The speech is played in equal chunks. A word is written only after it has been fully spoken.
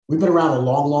We've been around a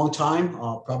long, long time,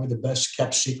 probably the best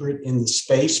kept secret in the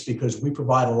space because we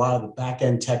provide a lot of the back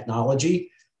end technology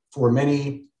for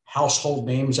many household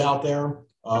names out there.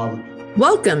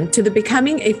 Welcome to the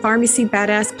Becoming a Pharmacy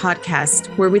Badass podcast,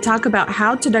 where we talk about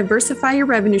how to diversify your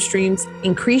revenue streams,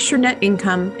 increase your net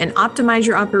income, and optimize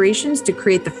your operations to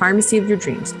create the pharmacy of your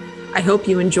dreams. I hope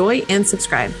you enjoy and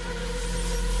subscribe.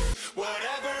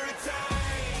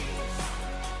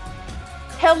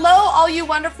 Hello, all you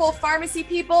wonderful pharmacy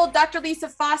people. Dr. Lisa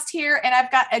Fost here, and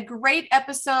I've got a great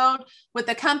episode with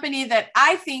a company that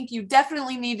I think you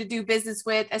definitely need to do business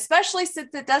with, especially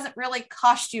since it doesn't really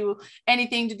cost you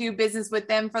anything to do business with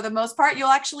them. For the most part, you'll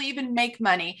actually even make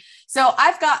money. So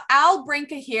I've got Al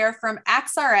Brinka here from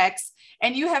AxeRx,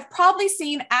 and you have probably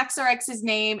seen AxeRx's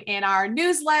name in our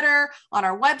newsletter, on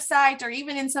our website, or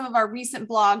even in some of our recent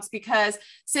blogs, because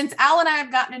since Al and I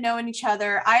have gotten to know each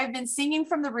other, I have been singing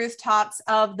from the rooftops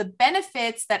of the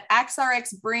benefits that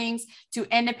AxeRx brings to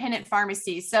independent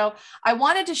pharmacies. So I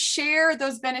wanted to share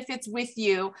those benefits with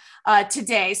you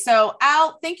today. So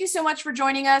Al, thank you so much for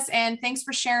joining us, and thanks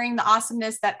for sharing the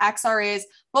awesomeness that AxeRx is,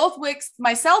 both with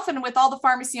myself and with all the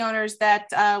pharmacy owners that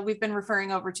we've been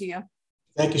referring over to you.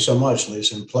 Thank you so much,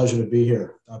 Lisa. And pleasure to be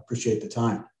here. I appreciate the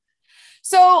time.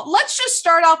 So let's just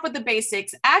start off with the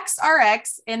basics.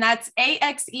 AxeRx, and that's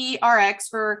AxeRx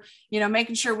for,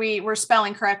 making sure we're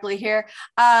spelling correctly here.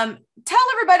 Tell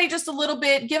everybody just a little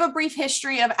bit, give a brief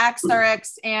history of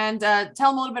AxeRx, and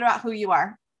tell them a little bit about who you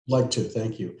are. Like to,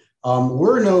 thank you.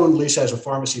 We're known, Lisa, as a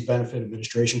pharmacy benefit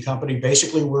administration company.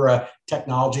 Basically, we're a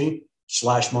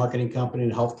technology/marketing company in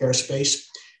the healthcare space.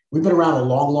 We've been around a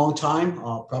long, long time,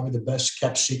 probably the best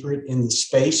kept secret in the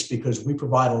space because we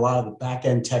provide a lot of the back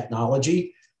end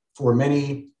technology for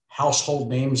many household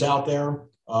names out there,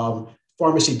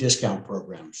 pharmacy discount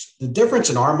programs. The difference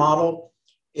in our model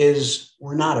is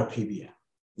we're not a PBM,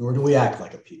 nor do we act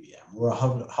like a PBM. We're a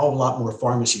hell of a lot more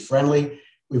pharmacy friendly.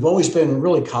 We've always been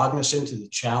really cognizant of the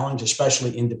challenge,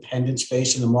 especially independent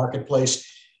space in the marketplace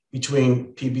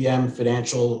between PBM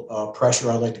financial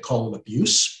pressure, I like to call it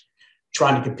abuse,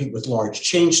 trying to compete with large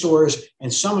chain stores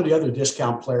and some of the other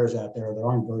discount players out there that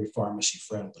aren't very pharmacy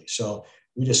friendly. So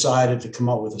we decided to come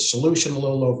up with a solution a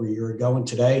little over a year ago. And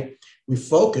today we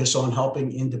focus on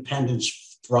helping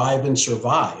independents thrive and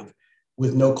survive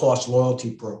with no cost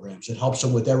loyalty programs. It helps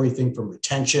them with everything from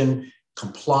retention,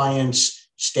 compliance,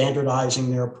 standardizing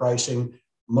their pricing.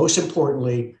 Most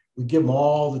importantly, we give them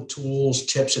all the tools,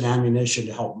 tips, and ammunition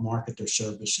to help market their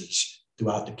services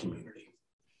throughout the community.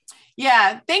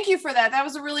 Yeah, thank you for that. That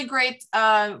was a really great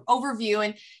overview.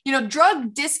 And,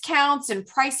 drug discounts and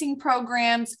pricing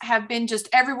programs have been just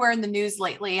everywhere in the news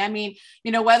lately. I mean,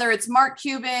 whether it's Mark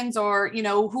Cuban's or,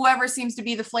 whoever seems to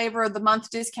be the flavor of the month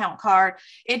discount card,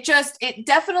 it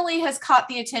definitely has caught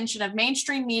the attention of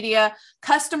mainstream media.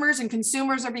 Customers and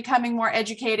consumers are becoming more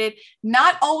educated,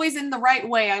 not always in the right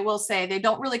way, I will say. They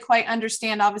don't really quite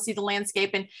understand, obviously, the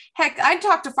landscape. And heck, I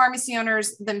talk to pharmacy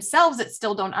owners themselves that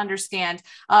still don't understand.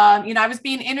 I was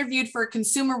being interviewed for a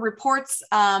Consumer Reports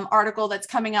article that's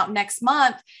coming out next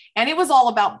month, and it was all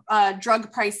about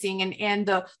drug pricing and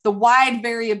the wide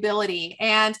variability.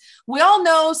 And we all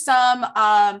know some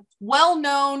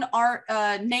well-known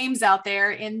names out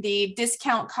there in the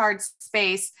discount card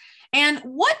space. And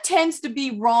what tends to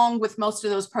be wrong with most of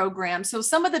those programs? So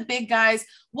some of the big guys,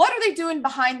 what are they doing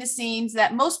behind the scenes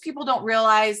that most people don't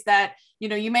realize that,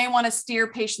 you may want to steer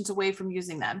patients away from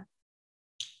using them?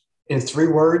 In 3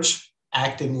 words,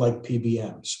 acting like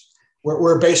PBMs,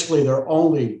 where basically their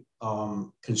only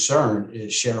concern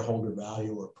is shareholder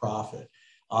value or profit,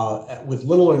 with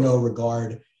little or no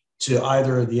regard to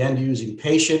either the end using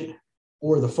patient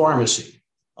or the pharmacy.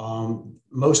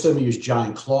 Most of them use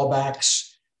giant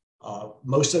clawbacks.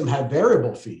 Most of them have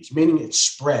variable fees, meaning it's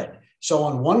spread. So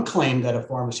on one claim that a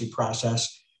pharmacy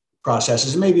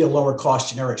processes, maybe a lower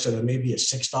cost generic, so there may be a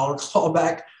 $6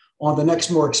 clawback. On the next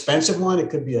more expensive one,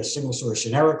 it could be a single source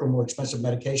generic or more expensive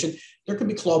medication. There could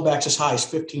be clawbacks as high as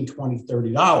 $15, $20,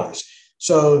 $30.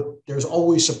 So there's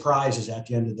always surprises at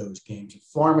the end of those games.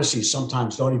 Pharmacies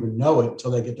sometimes don't even know it until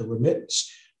they get the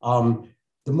remittance. The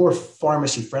more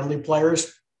pharmacy-friendly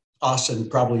players, us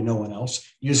and probably no one else,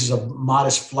 uses a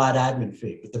modest flat admin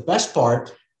fee. But the best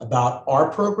part about our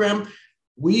program,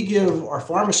 we give our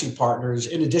pharmacy partners,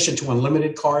 in addition to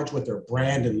unlimited cards with their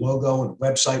brand and logo and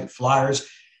website and flyers,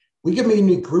 we give them a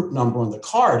unique group number on the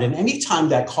card. And anytime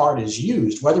that card is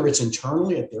used, whether it's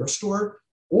internally at their store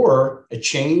or a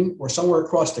chain or somewhere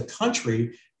across the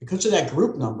country, because of that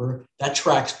group number, that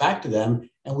tracks back to them,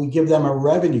 and we give them a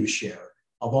revenue share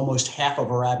of almost half of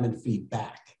our admin fee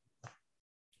back.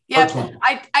 Yep.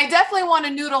 I definitely want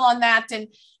to noodle on that. And,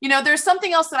 there's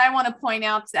something else that I want to point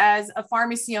out as a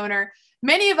pharmacy owner.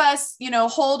 Many of us,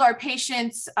 hold our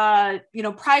patients,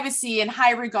 privacy in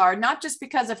high regard, not just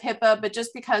because of HIPAA, but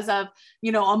just because of,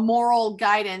 a moral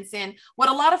guidance. And what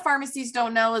a lot of pharmacies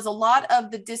don't know is a lot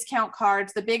of the discount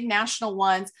cards, the big national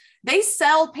ones, they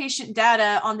sell patient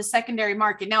data on the secondary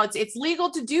market. Now it's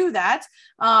legal to do that,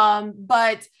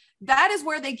 but that is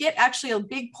where they get actually a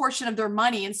big portion of their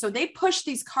money. And so they push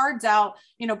these cards out,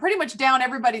 pretty much down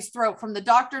everybody's throat, from the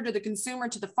doctor to the consumer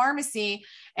to the pharmacy.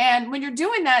 And when you're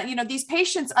doing that, these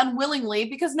patients unwillingly,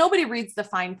 because nobody reads the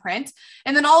fine print.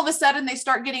 And then all of a sudden they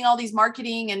start getting all these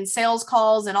marketing and sales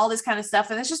calls and all this kind of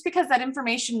stuff. And it's just because that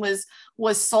information was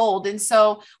sold. And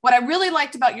so what I really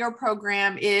liked about your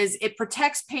program is it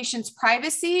protects patients'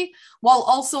 privacy while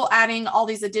also adding all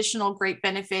these additional great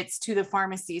benefits to the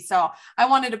pharmacy. So I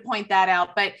wanted to point that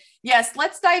out. But yes,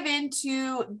 let's dive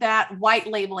into that white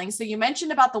labeling. So you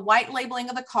mentioned about the white labeling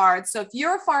of the card. So if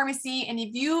you're a pharmacy and if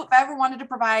you've ever wanted to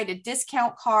provide a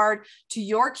discount card to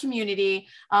your community,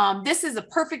 this is a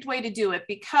perfect way to do it,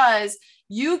 because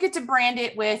you get to brand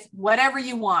it with whatever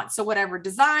you want. So whatever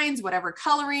designs, whatever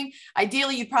coloring.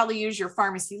 Ideally, you'd probably use your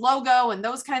pharmacy logo and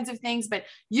those kinds of things, but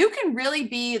you can really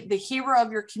be the hero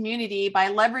of your community by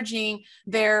leveraging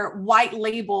their white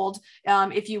labeled,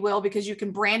 if you will, because you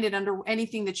can brand it under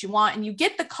anything that you want, and you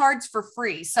get the cards for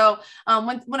free. So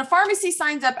when a pharmacy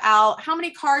signs up, Al, how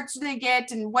many cards do they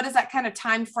get? And what is that kind of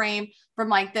time frame from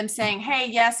like them saying, hey,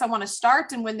 yes, I want to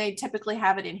start, and when they typically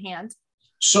have it in hand?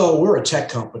 So we're a tech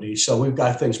company, so we've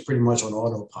got things pretty much on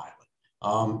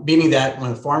autopilot, meaning that when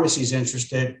a pharmacy is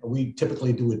interested, we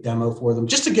typically do a demo for them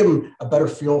just to give them a better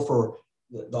feel for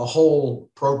the whole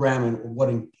program and what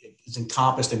is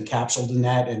encompassed and capsuled in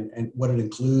that, and what it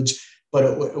includes. But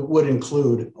it would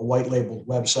include a white labeled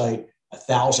website,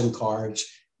 1,000 cards.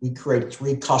 We create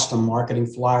 3 custom marketing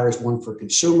flyers, one for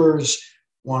consumers,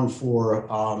 one for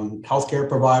healthcare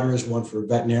providers, one for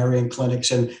veterinarian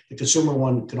clinics, and the consumer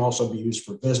one can also be used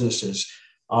for businesses.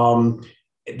 The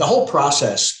whole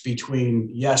process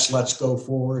between, yes, let's go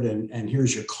forward and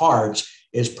here's your cards,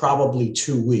 is probably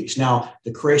 2 weeks. Now,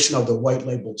 the creation of the white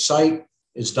labeled site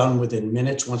is done within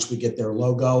minutes once we get their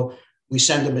logo. We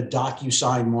send them a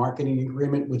DocuSign marketing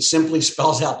agreement, which simply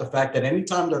spells out the fact that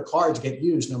anytime their cards get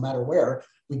used, no matter where,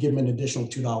 we give them an additional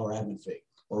 $2 admin fee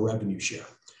or revenue share.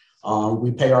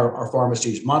 We pay our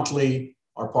pharmacies monthly.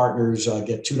 Our partners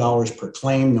get $2 per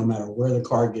claim, no matter where the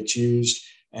card gets used.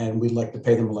 And we'd like to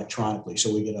pay them electronically.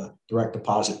 So we get a direct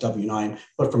deposit W-9.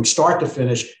 But from start to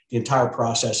finish, the entire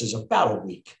process is about a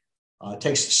week. It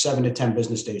takes 7 to 10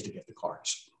 business days to get the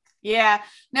cards. Yeah,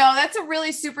 no, that's a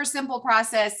really super simple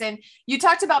process. And you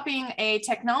talked about being a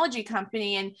technology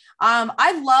company, and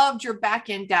I loved your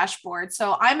backend dashboard.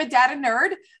 So I'm a data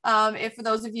nerd, if for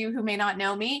those of you who may not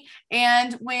know me.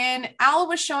 And when Al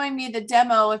was showing me the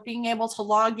demo of being able to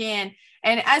log in,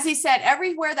 and as he said,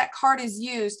 everywhere that card is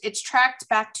used, it's tracked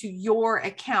back to your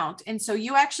account. And so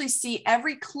you actually see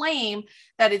every claim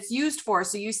that it's used for.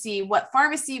 So you see what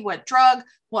pharmacy, what drug,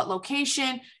 what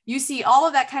location, you see all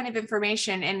of that kind of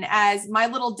information. And as my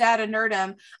little data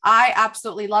nerdum, I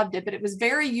absolutely loved it, but it was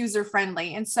very user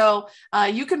friendly. And so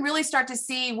you can really start to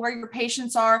see where your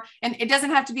patients are. And it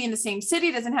doesn't have to be in the same city,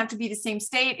 it doesn't have to be the same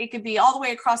state. It could be all the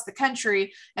way across the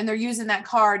country, and they're using that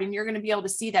card, and you're going to be able to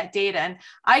see that data. And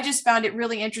I just found it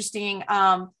really interesting.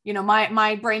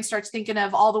 My brain starts thinking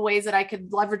of all the ways that I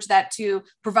could leverage that to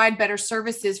provide better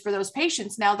services for those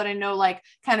patients, now that I know like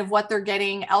kind of what they're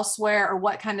getting elsewhere or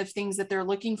what kind of things that they're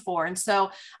looking for. And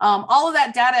so all of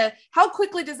that data, how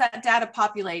quickly does that data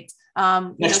populate?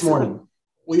 Next morning.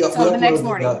 We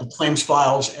upload the claims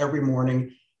files every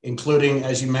morning, including,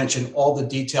 as you mentioned, all the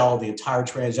detail of the entire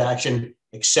transaction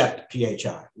except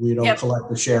PHI. We don't collect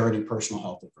or share any personal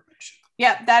health information.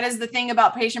 Yep, that is the thing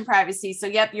about patient privacy. So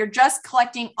yep, you're just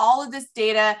collecting all of this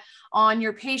data on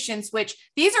your patients, which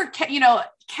these are,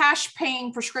 cash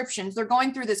paying prescriptions. They're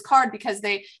going through this card because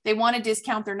they want a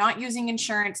discount. They're not using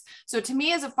insurance. So to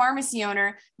me as a pharmacy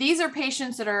owner, these are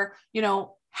patients that are,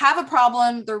 have a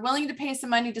problem. They're willing to pay some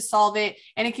money to solve it.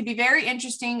 And it can be very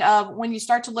interesting of when you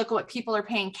start to look at what people are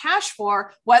paying cash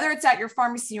for, whether it's at your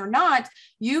pharmacy or not,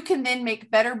 you can then make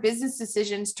better business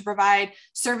decisions to provide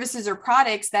services or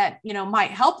products that,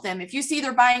 might help them. If you see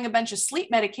they're buying a bunch of sleep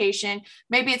medication,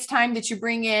 maybe it's time that you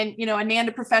bring in, a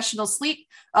Nanda professional sleep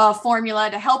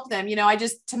formula to help them.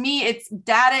 To me, it's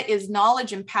data is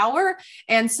knowledge and power.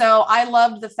 And so I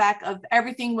loved the fact of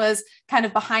everything was kind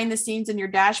of behind the scenes in your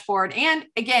dashboard. And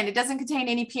again, it doesn't contain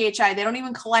any PHI. They don't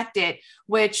even collect it,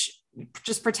 which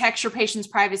just protects your patient's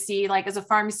privacy. Like as a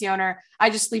pharmacy owner, I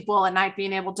just sleep well at night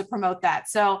being able to promote that.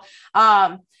 So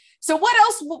So what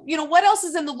else, what else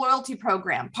is in the loyalty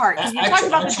program part? Because we talked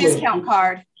about the discount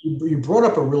card. You brought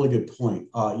up a really good point.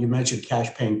 You mentioned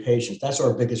cash paying patients. That's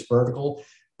our biggest vertical.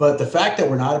 But the fact that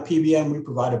we're not a PBM, we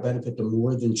provide a benefit to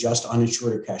more than just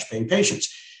uninsured or cash paying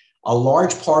patients. A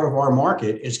large part of our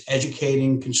market is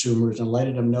educating consumers and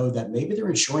letting them know that maybe their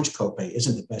insurance copay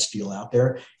isn't the best deal out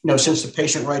there. Since the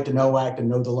Patient Right to Know Act and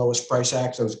Know the Lowest Price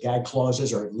Act, those gag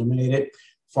clauses are eliminated.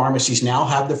 Pharmacies now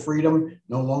have the freedom,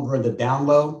 no longer in the down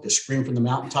low, to scream from the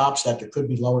mountaintops that there could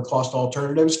be lower cost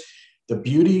alternatives. The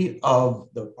beauty of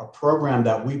our program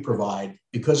that we provide,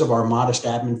 because of our modest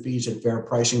admin fees and fair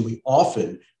pricing, we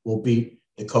often will beat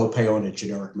the copay on a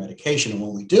generic medication. And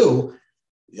when we do,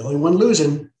 the only one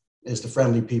losing is the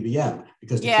friendly PBM,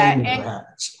 because the claim never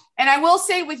happens. And I will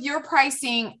say with your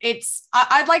pricing,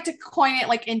 I'd like to coin it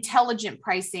like intelligent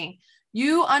pricing.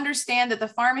 You understand that the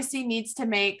pharmacy needs to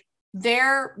make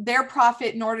their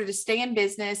profit in order to stay in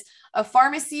business. A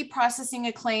pharmacy processing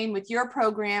a claim with your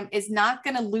program is not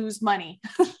going to lose money.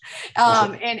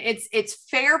 And it's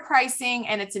fair pricing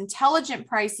and it's intelligent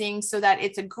pricing so that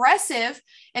it's aggressive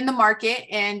in the market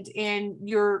and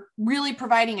you're really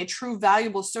providing a true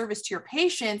valuable service to your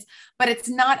patients, but it's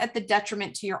not at the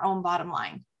detriment to your own bottom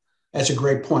line. That's a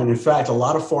great point. In fact, a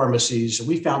lot of pharmacies,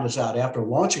 we found this out after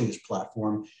launching this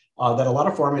platform, that a lot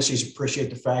of pharmacies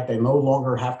appreciate the fact they no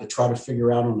longer have to try to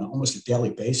figure out on almost a daily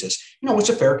basis, what's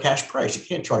a fair cash price? You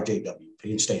can't charge AWP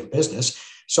and stay in business.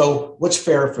 So what's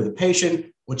fair for the patient?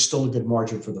 What's still a good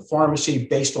margin for the pharmacy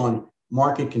based on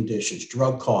market conditions,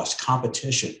 drug costs,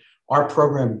 competition? Our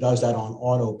program does that on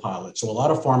autopilot. So a lot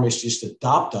of pharmacies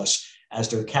adopt us as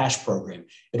their cash program.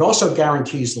 It also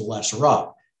guarantees the lesser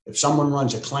up. If someone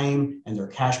runs a claim and their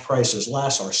cash price is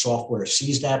less, our software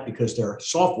sees that because their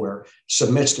software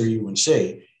submits their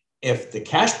UNC. If the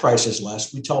cash price is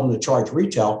less, we tell them to charge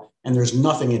retail and there's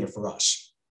nothing in it for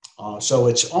us. So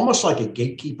it's almost like a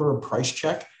gatekeeper price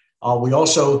check. We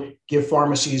also give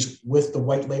pharmacies with the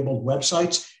white labeled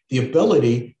websites the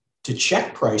ability to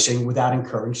check pricing without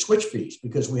incurring switch fees,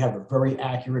 because we have a very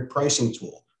accurate pricing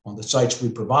tool on the sites we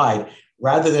provide.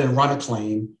 Rather than run a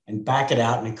claim and back it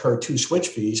out and incur 2 switch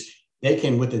fees, they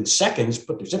can, within seconds,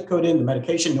 put their zip code in, the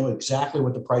medication, know exactly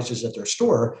what the price is at their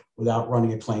store without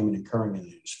running a claim and incurring any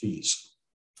of those fees.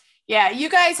 Yeah, you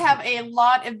guys have a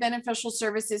lot of beneficial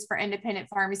services for independent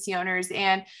pharmacy owners.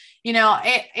 And,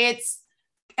 it's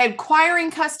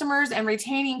acquiring customers and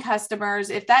retaining customers.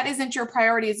 If that isn't your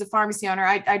priority as a pharmacy owner,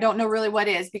 I don't know really what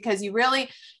is, because you really,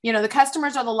 the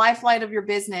customers are the lifelight of your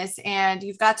business and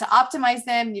you've got to optimize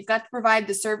them. You've got to provide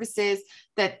the services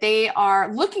that they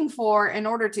are looking for in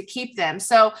order to keep them.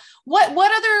 So what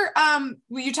other,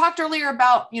 you talked earlier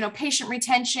about, patient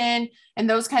retention and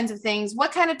those kinds of things.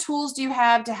 What kind of tools do you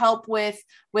have to help with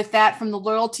that from the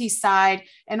loyalty side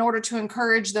in order to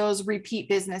encourage those repeat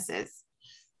businesses?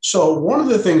 So one of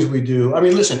the things we do,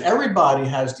 listen, everybody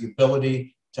has the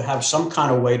ability to have some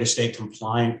kind of way to stay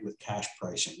compliant with cash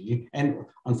pricing. And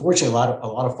unfortunately, a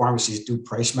lot of pharmacies do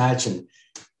price match and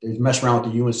they mess around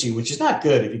with the UNC, which is not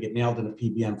good if you get nailed in a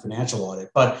PBM financial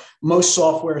audit. But most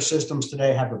software systems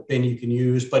today have a bin you can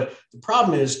use. But the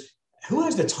problem is, who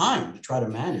has the time to try to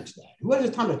manage that? Who has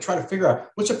the time to try to figure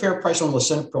out what's a fair price on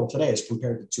Lisinopril today as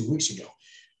compared to 2 weeks ago?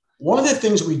 One of the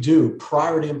things we do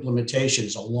prior to implementation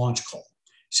is a launch call.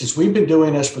 Since we've been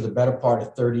doing this for the better part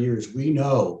of 30 years, we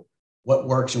know what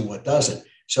works and what doesn't.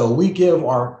 So we give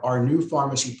our new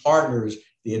pharmacy partners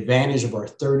the advantage of our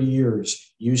 30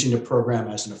 years using the program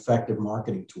as an effective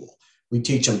marketing tool. We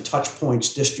teach them touch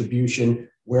points, distribution,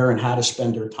 where and how to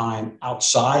spend their time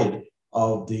outside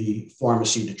of the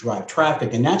pharmacy to drive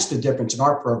traffic. And that's the difference in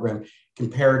our program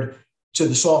compared to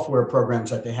the software programs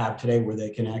that they have today, where they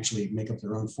can actually make up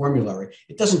their own formulary.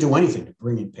 It doesn't do anything to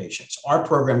bring in patients. Our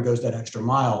program goes that extra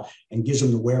mile and gives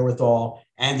them the wherewithal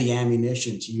and the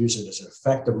ammunition to use it as an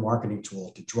effective marketing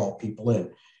tool to draw people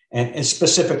in. And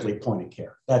specifically point of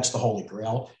care. That's the holy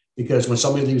grail, because when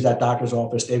somebody leaves that doctor's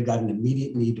office, they've got an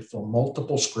immediate need to fill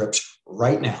multiple scripts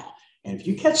right now. And if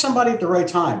you catch somebody at the right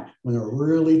time, when they're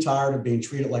really tired of being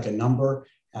treated like a number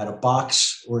at a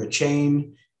box or a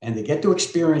chain, and they get to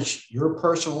experience your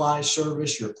personalized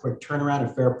service, your quick turnaround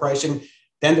and fair pricing,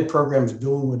 then the program is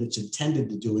doing what it's intended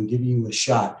to do and giving you a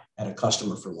shot at a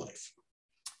customer for life.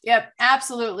 Yep,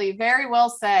 absolutely. Very well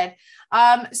said.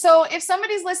 So if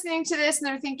somebody's listening to this and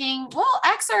they're thinking, well,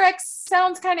 AxeRx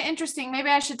sounds kind of interesting, maybe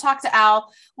I should talk to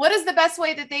Al. What is the best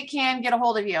way that they can get a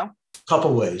hold of you? A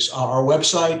couple ways. Our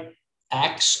website,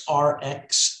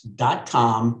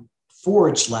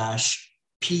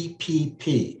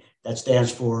 AxeRx.com/PPP. That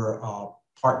stands for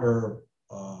partner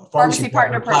pharmacy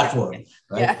partner platform,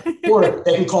 right? Yeah. Or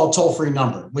they can call toll-free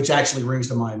number, which actually rings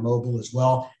to my mobile as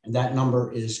well. And that number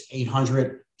is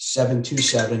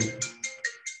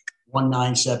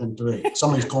 800-727-1973.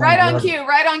 Somebody's calling. Right on cue.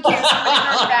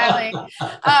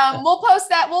 We'll post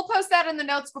that in the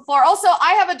notes before. Also,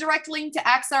 I have a direct link to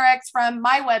AxeRx from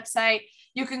my website.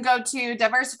 You can go to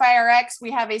DiversifyRx.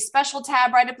 We have a special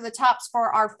tab right up at the top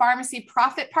for our pharmacy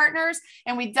profit partners,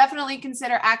 and we definitely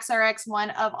consider AxeRx one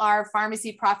of our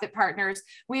pharmacy profit partners.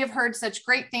 We have heard such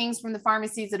great things from the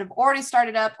pharmacies that have already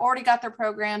started up, already got their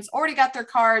programs, already got their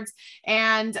cards,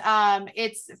 and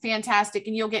it's fantastic.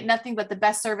 And you'll get nothing but the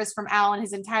best service from Al and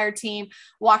his entire team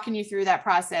walking you through that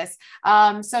process.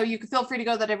 So you can feel free to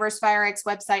go to the DiversifyRx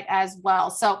website as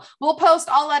well. So we'll post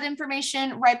all that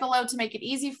information right below to make it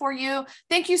easy for you.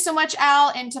 Thank you so much,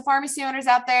 Al. And to pharmacy owners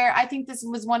out there, I think this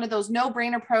was one of those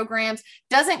no-brainer programs.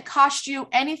 Doesn't cost you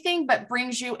anything, but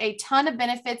brings you a ton of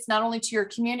benefits, not only to your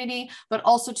community, but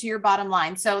also to your bottom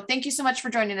line. So thank you so much for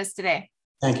joining us today.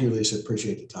 Thank you, Lisa.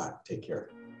 Appreciate the time. Take care.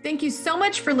 Thank you so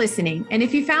much for listening. And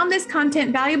if you found this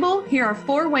content valuable, here are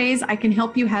 4 ways I can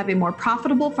help you have a more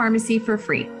profitable pharmacy for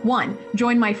free. 1,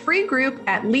 join my free group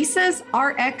at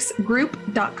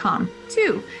lisasrxgroup.com.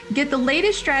 2, get the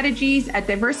latest strategies at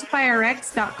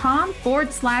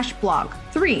diversifyrx.com/blog.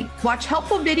 3, watch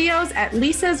helpful videos at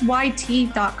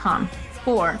lisasyt.com.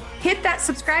 4, hit that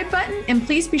subscribe button, and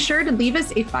please be sure to leave us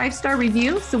a 5-star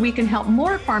review so we can help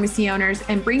more pharmacy owners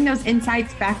and bring those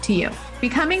insights back to you.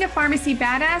 Becoming a Pharmacy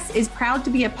Badass is proud to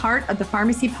be a part of the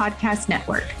Pharmacy Podcast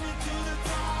Network.